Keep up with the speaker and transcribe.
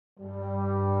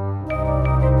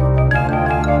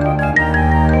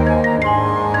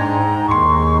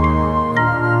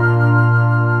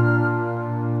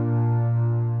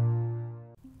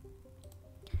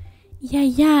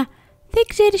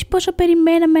ξέρεις πόσο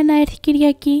περιμέναμε να έρθει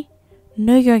Κυριακή?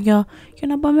 Ναι, γιαγιά, για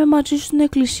να πάμε μαζί στην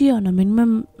εκκλησία, να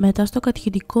μείνουμε μετά στο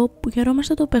κατηχητικό που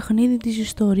χαιρόμαστε το παιχνίδι, τις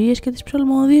ιστορίες και τις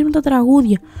ψαλμοδίες με τα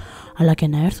τραγούδια, αλλά και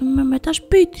να έρθουμε μετά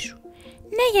σπίτι σου.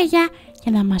 Ναι, γιαγιά,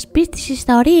 για να μας πεις τις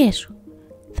ιστορίες σου.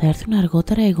 Θα έρθουν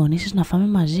αργότερα οι γονείς σας να φάμε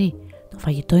μαζί. Το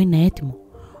φαγητό είναι έτοιμο.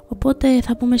 Οπότε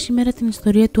θα πούμε σήμερα την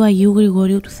ιστορία του Αγίου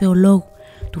Γρηγορίου του Θεολόγου,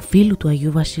 του φίλου του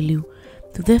Αγίου Βασιλείου,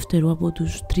 του δεύτερου από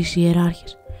τους Τρεις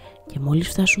Ιεράρχες. Και μόλις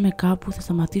φτάσουμε κάπου θα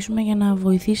σταματήσουμε για να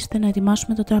βοηθήσετε να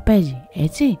ετοιμάσουμε το τραπέζι,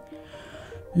 έτσι?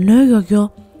 Ναι,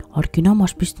 γιαγιά, αρκεί να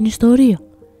μας πεις την ιστορία.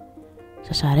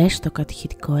 Σας αρέσει το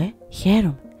κατηχητικό,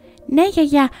 Χαίρομαι. Ναι,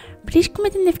 γιαγιά, βρίσκουμε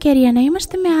την ευκαιρία να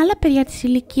είμαστε με άλλα παιδιά της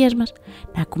ηλικίας μας,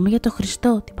 να ακούμε για τον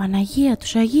Χριστό, την Παναγία,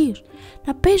 τους Αγίους,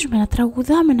 να παίζουμε, να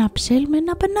τραγουδάμε, να ψέλουμε,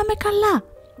 να περνάμε καλά.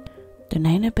 Το να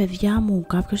είναι παιδιά μου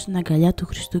κάποιος στην αγκαλιά του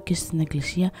Χριστού και στην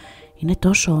Εκκλησία είναι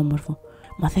τόσο όμορφο.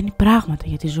 Μαθαίνει πράγματα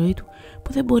για τη ζωή του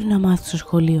που δεν μπορεί να μάθει στο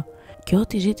σχολείο, και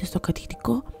ό,τι ζείτε στο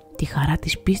κατηχητικό, τη χαρά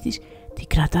της πίστης, τη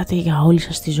κρατάτε για όλη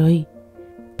σας τη ζωή.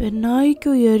 Περνάει και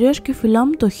ο ιερέας και φυλά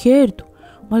μου το χέρι του.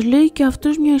 Μας λέει και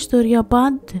αυτός μια ιστορία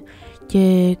πάντοτε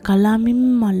και καλά μην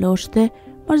με μαλώσετε,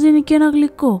 μας δίνει και ένα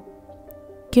γλυκό.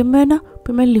 Και εμένα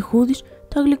που είμαι λιχούδης,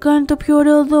 τα γλυκά είναι το πιο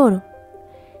ωραίο δώρο.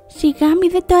 Σιγά μη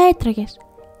δεν το έτρωγες.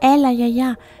 Έλα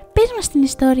γιαγιά, πες μας την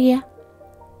ιστορία.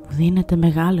 Μου δίνεται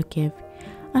μεγάλο κέφι.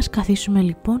 Ας καθίσουμε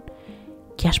λοιπόν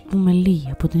και ας πούμε λίγη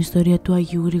από την ιστορία του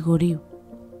Αγίου Γρηγορίου.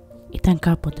 Ήταν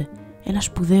κάποτε ένας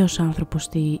σπουδαίος άνθρωπος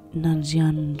στη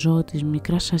Ναντζιαντζό της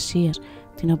Μικράς Ασίας,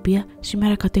 την οποία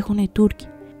σήμερα κατέχουν οι Τούρκοι.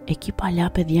 Εκεί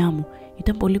παλιά, παιδιά μου,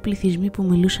 ήταν πολλοί πληθυσμοί που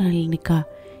μιλούσαν ελληνικά.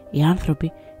 Οι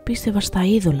άνθρωποι πίστευαν στα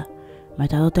είδωλα.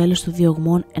 Μετά το τέλος των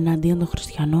διωγμών εναντίον των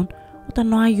χριστιανών,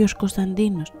 όταν ο Άγιος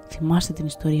Κωνσταντίνος, θυμάστε την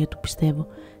ιστορία του πιστεύω,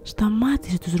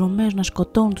 σταμάτησε τους Ρωμαίους να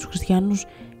σκοτώνουν τους χριστιανούς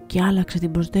και άλλαξε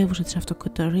την πρωτεύουσα της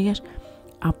αυτοκρατορίας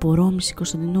από Ρώμη στη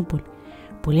Κωνσταντινούπολη.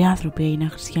 Πολλοί άνθρωποι έγιναν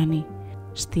χριστιανοί.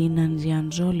 Στην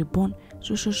Ναντζιαντζό λοιπόν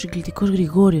ζούσε ο συγκλητικός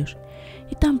Γρηγόριος.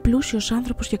 Ήταν πλούσιος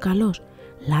άνθρωπος και καλός.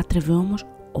 Λάτρευε όμως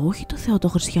όχι το Θεό των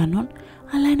χριστιανών,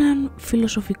 αλλά έναν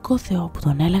φιλοσοφικό Θεό που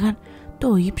τον έλεγαν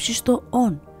το ύψιστο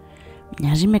όν.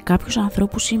 Μοιάζει με κάποιους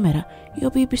ανθρώπους σήμερα, οι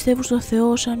οποίοι πιστεύουν στο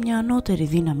Θεό σαν μια ανώτερη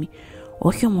δύναμη,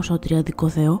 όχι όμως ο τριαδικό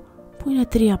Θεό, που είναι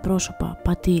τρία πρόσωπα,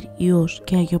 Πατήρ, Υιός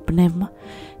και Άγιο Πνεύμα,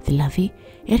 δηλαδή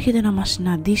έρχεται να μας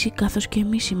συναντήσει καθώς και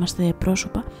εμείς είμαστε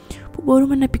πρόσωπα που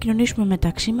μπορούμε να επικοινωνήσουμε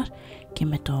μεταξύ μας και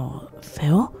με το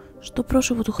Θεό στο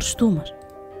πρόσωπο του Χριστού μας.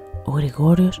 Ο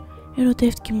Γρηγόριος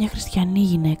ερωτεύτηκε μια χριστιανή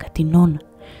γυναίκα, την Νόνα.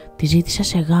 Τη ζήτησε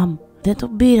σε γάμο. Δεν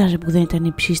τον πείραζε που δεν ήταν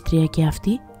υψίστρια και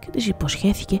αυτή και της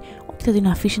υποσχέθηκε ότι θα την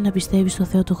αφήσει να πιστεύει στο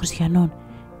Θεό των χριστιανών.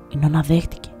 Η Νόνα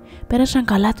δέχτηκε. Πέρασαν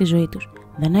καλά τη ζωή τους.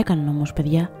 Δεν έκαναν όμως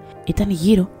παιδιά. Ήταν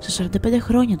γύρω στα 45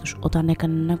 χρόνια τους όταν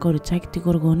έκανε ένα κοριτσάκι τη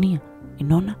Γοργονία. Η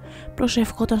Νόνα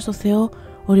προσευχόταν στο Θεό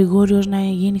ο Γρηγόριος να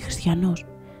γίνει χριστιανός.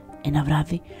 Ένα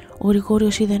βράδυ ο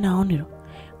Γρηγόριος είδε ένα όνειρο.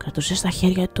 Κρατούσε στα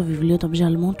χέρια του το βιβλίο των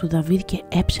ψαλμών του Δαβίδ και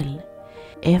έψελνε.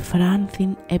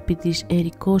 Εφράνθην επί της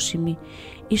ερικόσιμη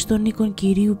εις τον οίκον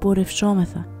Κυρίου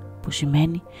πορευσόμεθα, που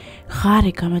σημαίνει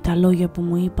χάρηκα με τα λόγια που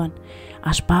μου είπαν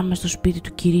ας πάμε στο σπίτι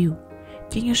του Κυρίου,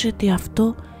 και ένιωσε ότι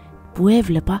αυτό που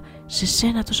έβλεπα σε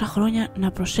σένα τόσα χρόνια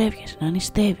να προσεύχεσαι, να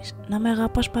νηστεύεις, να με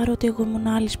αγαπάς παρότι εγώ ήμουν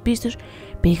άλλης πίστης,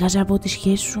 πήγαζε από τη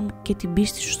σχέση σου και την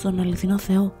πίστη σου στον αληθινό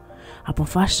Θεό.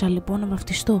 Αποφάσισα λοιπόν να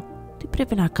βαφτιστώ. Τι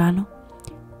πρέπει να κάνω?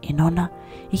 Η Νόνα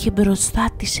είχε μπροστά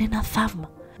της ένα θαύμα.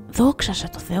 Δόξασε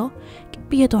το Θεό και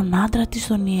πήγε τον άντρα της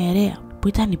στον ιερέα που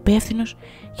ήταν υπεύθυνος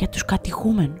για τους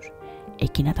κατηχούμενους.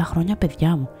 Εκείνα τα χρόνια,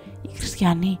 παιδιά μου, οι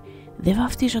χριστιανοί δεν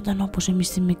βαφτίζονταν όπως εμείς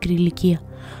στη μικρή ηλικία,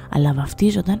 αλλά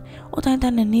βαφτίζονταν όταν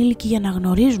ήταν ενήλικοι για να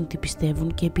γνωρίζουν τι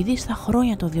πιστεύουν, και επειδή στα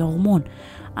χρόνια των διωγμών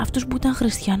αυτός που ήταν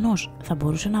χριστιανός θα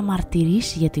μπορούσε να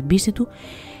μαρτυρήσει για την πίστη του,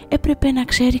 έπρεπε να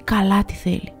ξέρει καλά τι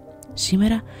θέλει.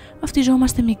 Σήμερα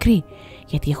βαφτιζόμαστε μικροί,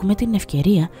 γιατί έχουμε την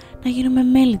ευκαιρία να γίνουμε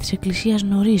μέλη της Εκκλησίας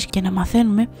νωρίς και να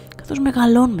μαθαίνουμε καθώς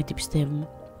μεγαλώνουμε τι πιστεύουμε.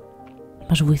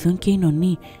 Μας βοηθούν και οι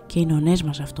νονοί και οι νονές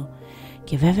μας αυτό.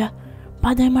 Και βέβαια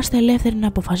πάντα είμαστε ελεύθεροι να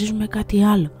αποφασίζουμε κάτι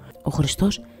άλλο. Ο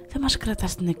Χριστός δεν μας κρατά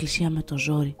στην Εκκλησία με το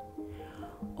ζόρι.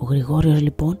 Ο Γρηγόριος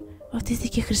λοιπόν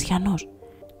βαφτίστηκε χριστιανός.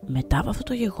 Μετά από αυτό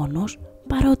το γεγονός,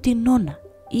 παρότι η Νόνα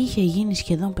είχε γίνει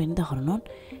σχεδόν 50 χρονών,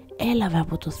 έλαβε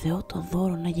από το Θεό το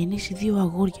δώρο να γεννήσει δύο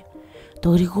αγούρια. Το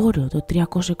Γρηγόριο το 329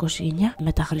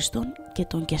 μετά Χριστόν και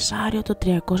τον Κεσάριο το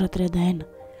 331.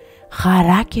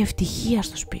 Χαρά και ευτυχία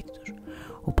στο σπίτι τους.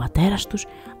 Ο πατέρας τους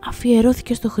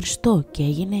αφιερώθηκε στο Χριστό και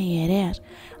έγινε ιερέας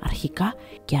αρχικά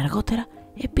και αργότερα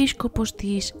επίσκοπος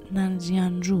της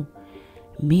Ναντζιαντζού.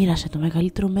 Μοίρασε το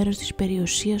μεγαλύτερο μέρος της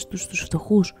περιουσίας του στους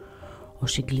φτωχούς. Ο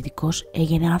συγκλητικός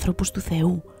έγινε άνθρωπος του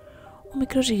Θεού. Ο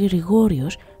μικρός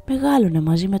Γρηγόριος μεγάλωνε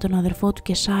μαζί με τον αδερφό του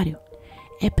Κεσάριο.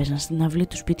 Έπαιζαν στην αυλή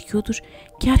του σπιτιού τους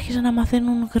και άρχισαν να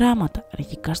μαθαίνουν γράμματα,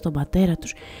 αρχικά στον πατέρα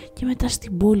τους και μετά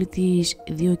στην πόλη της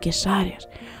Διοκεσάριας,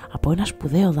 από ένα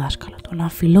σπουδαίο δάσκαλο, τον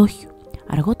Αμφιλόχιο.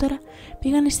 Αργότερα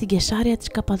πήγανε στην Κεσάρια της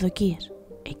Καπαδοκίας.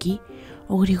 Εκεί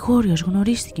ο Γρηγόριος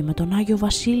γνωρίστηκε με τον Άγιο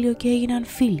Βασίλειο και έγιναν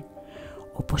φίλοι,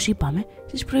 όπως είπαμε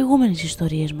στις προηγούμενες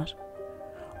ιστορίες μας.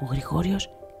 Ο Γρηγόριος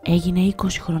έγινε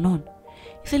 20 χρονών.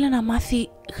 Ήθελε να μάθει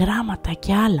γράμματα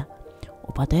και άλλα.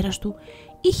 Ο πατέρας του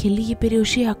είχε λίγη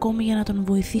περιουσία ακόμη για να τον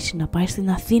βοηθήσει να πάει στην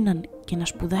Αθήνα και να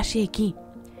σπουδάσει εκεί.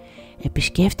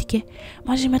 Επισκέφτηκε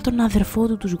μαζί με τον αδερφό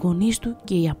του τους γονείς του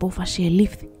και η απόφαση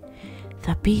ελήφθη.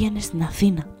 Θα πήγαινε στην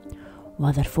Αθήνα. Ο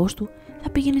αδερφός του θα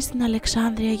πήγαινε στην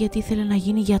Αλεξάνδρεια γιατί ήθελε να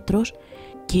γίνει γιατρός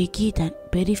και εκεί ήταν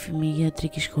περίφημη η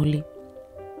ιατρική σχολή.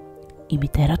 Η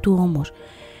μητέρα του όμως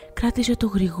κράτησε το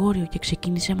Γρηγόριο και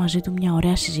ξεκίνησε μαζί του μια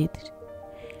ωραία συζήτηση.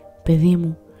 «Παιδί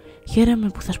μου, χαίρομαι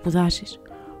που θα σπουδάσεις,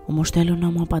 όμως θέλω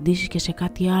να μου απαντήσεις και σε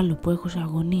κάτι άλλο που έχω σε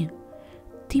αγωνία».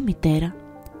 «Τι, μητέρα?»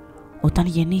 «Όταν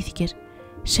γεννήθηκες,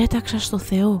 σέταξα στο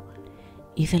Θεό.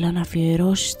 Ήθελα να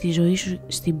αφιερώσεις τη ζωή σου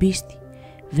στην πίστη.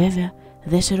 Βέβαια,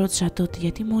 δεν σε ρώτησα τότε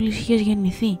γιατί μόλις είχες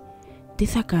γεννηθεί. Τι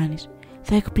θα κάνεις,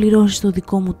 θα εκπληρώσεις το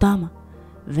δικό μου τάμα.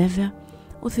 Βέβαια,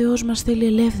 ο Θεός μας θέλει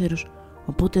ελεύθερους,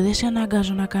 οπότε δεν σε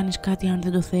αναγκάζω να κάνεις κάτι αν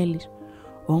δεν το θέλεις.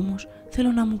 Όμως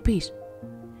θέλω να μου πεις».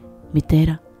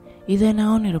 «Μητέρα, είδα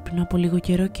ένα όνειρο πριν από λίγο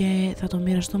καιρό και θα το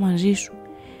μοιραστώ μαζί σου.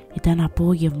 Ήταν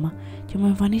απόγευμα και μου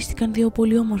εμφανίστηκαν δύο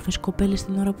πολύ όμορφες κοπέλες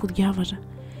την ώρα που διάβαζα.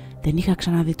 Δεν είχα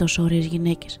ξαναδεί τόσο ωραίες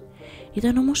γυναίκες.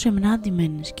 Ήταν όμως σεμνά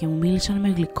ντυμένες και μου μίλησαν με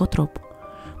γλυκό τρόπο.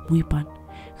 Μου είπαν: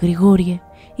 «Γρηγόριε,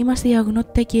 είμαστε η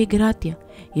αγνότητα και η εγκράτεια.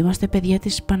 Είμαστε παιδιά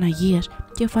της Παναγίας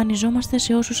και εμφανιζόμαστε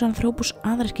σε όσους ανθρώπους,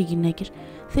 άνδρες και γυναίκες,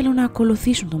 θέλουν να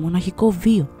ακολουθήσουν το μοναχικό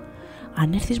βίο.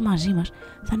 Αν έρθεις μαζί μας,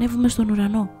 θα ανέβουμε στον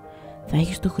ουρανό. Θα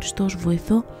έχεις τον Χριστό ως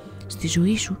βοηθό στη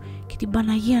ζωή σου και την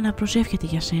Παναγία να προσεύχεται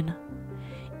για σένα.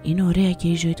 Είναι ωραία και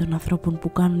η ζωή των ανθρώπων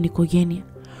που κάνουν οικογένεια.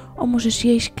 Όμως εσύ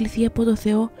έχεις κληθεί από το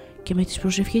Θεό και με τις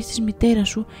προσευχές της μητέρας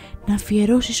σου να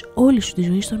αφιερώσεις όλη σου τη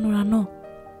ζωή στον ουρανό.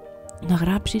 Να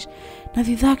γράψεις, να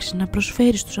διδάξεις, να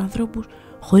προσφέρεις στους ανθρώπους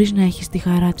χωρίς να έχεις τη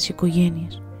χαρά της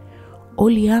οικογένειας.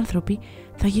 Όλοι οι άνθρωποι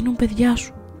θα γίνουν παιδιά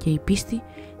σου και η πίστη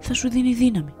θα σου δίνει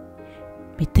δύναμη».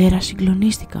 «Μητέρα,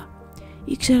 συγκλονίστηκα.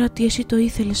 Ήξερα ότι εσύ το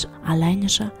ήθελες, αλλά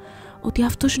ένιωσα ότι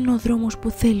αυτός είναι ο δρόμος που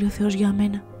θέλει ο Θεός για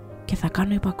μένα και θα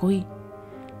κάνω υπακοή».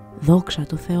 «Δόξα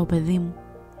τω Θεώ, παιδί μου.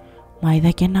 Μα είδα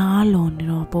και ένα άλλο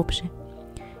όνειρο απόψε.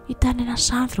 Ήταν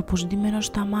ένας άνθρωπος ντυμένος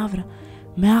στα μαύρα,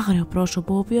 με άγριο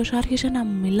πρόσωπο, ο οποίος άρχισε να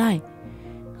μου μιλάει.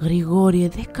 «Γρηγόριε,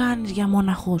 δεν κάνεις για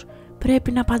μοναχός,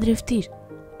 πρέπει να παντρευτείς».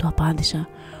 Του απάντησα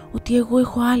ότι εγώ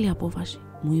έχω άλλη απόφαση.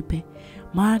 Μου είπε: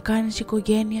 «Μα αν κάνεις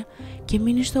οικογένεια και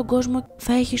μείνεις στον κόσμο,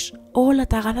 θα έχεις όλα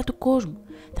τα αγαθά του κόσμου.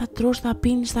 Θα τρως, θα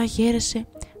πίνεις, θα χαίρεσαι».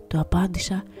 Του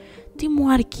απάντησα: «Τι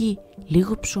μου αρκεί,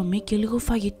 λίγο ψωμί και λίγο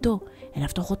φαγητό, ένα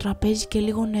φτωχό τραπέζι και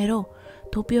λίγο νερό,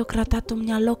 το οποίο κρατά το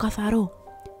μυαλό καθαρό».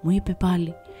 Μου είπε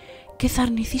πάλι: «Και θα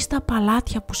αρνηθείς τα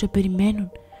παλάτια που σε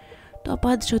περιμένουν». Του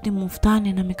απάντησα ότι μου φτάνει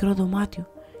ένα μικρό δωμάτιο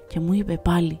και μου είπε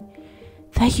πάλι: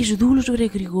 «Θα έχεις δούλους, βρε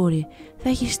Γρηγόριε, θα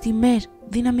έχεις τιμές,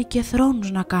 δύναμη και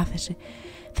θρόνους να κάθεσαι,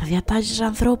 θα διατάζεις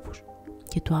ανθρώπους».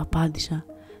 Και του απάντησα: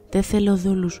 «Δεν θέλω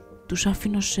δούλους, τους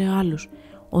αφήνω σε άλλους.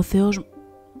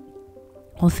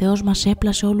 Ο Θεός μας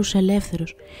έπλασε όλους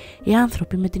ελεύθερους. Οι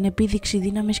άνθρωποι με την επίδειξη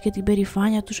δύναμης και την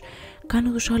περηφάνεια τους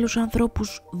κάνουν τους άλλους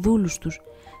ανθρώπους δούλους τους.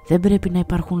 Δεν πρέπει να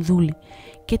υπάρχουν δούλοι.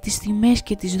 Και τις τιμές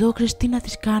και τις δόξες τι να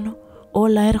τις κάνω,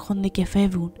 όλα έρχονται και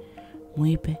φεύγουν». Μου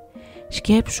είπε: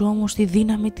 «Σκέψου όμως τη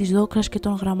δύναμη της δόξας και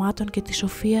των γραμμάτων και της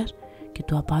σοφίας». Και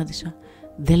του απάντησα: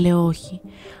 «Δεν λέω όχι,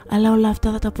 αλλά όλα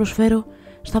αυτά θα τα προσφέρω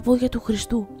στα πόδια του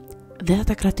Χριστού. Δεν θα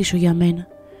τα κρατήσω για μένα».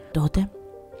 Τότε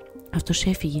αυτός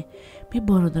έφυγε, μη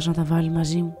μπορώντας να τα βάλει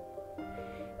μαζί μου.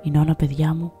 Η νόνα,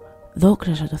 παιδιά μου,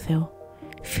 δόξασε το Θεό.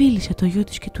 Φίλησε το γιο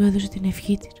της και του έδωσε την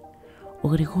ευχή της. Ο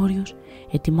Γρηγόριος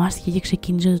ετοιμάστηκε και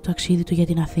ξεκίνησε το ταξίδι του για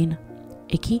την Αθήνα.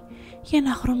 Εκεί για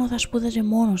ένα χρόνο θα σπούδαζε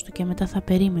μόνος του και μετά θα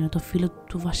περίμενε το φίλο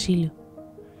του Βασίλειο.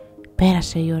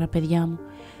 «Πέρασε η ώρα, παιδιά μου.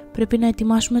 Πρέπει να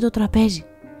ετοιμάσουμε το τραπέζι».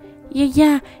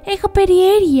 «Γιαγιά, έχω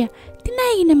περιέργεια. Τι να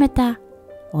έγινε μετά?»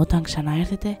 «Όταν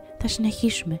ξαναέρθετε θα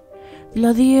συνεχίσουμε».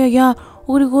 «Δηλαδή, γιαγιά,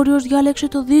 ο Γρηγόριος διάλεξε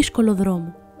το δύσκολο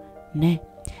δρόμο». «Ναι,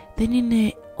 δεν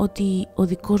είναι ότι ο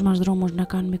δικός μας δρόμος να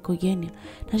κάνουμε οικογένεια,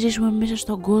 να ζήσουμε μέσα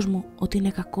στον κόσμο ότι είναι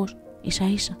κακός, ίσα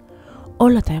ίσα.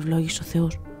 Όλα τα ευλόγησε ο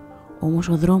Θεός. Όμως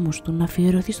ο δρόμος του να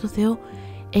αφιερωθεί στο Θεό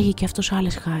έχει και αυτός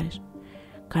άλλες χάρες.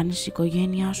 Κάνεις η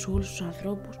οικογένειά σου όλους τους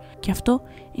ανθρώπους και αυτό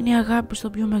είναι η αγάπη στο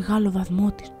πιο μεγάλο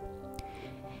βαθμό της».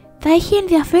 «Θα έχει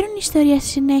ενδιαφέρον ιστορία στη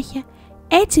συνέχεια,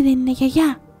 έτσι δεν είναι,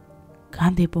 γιαγιά?»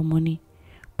 Κάντε υπομονή.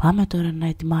 Πάμε τώρα να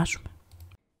ετοιμάσουμε.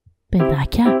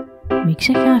 Παιδάκια, μην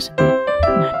ξεχάσετε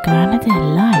να κάνετε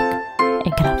like,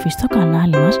 εγγραφή στο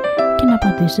κανάλι μας και να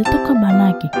πατήσετε το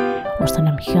καμπανάκι, ώστε να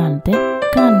μην χάνετε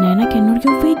κανένα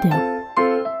καινούριο βίντεο.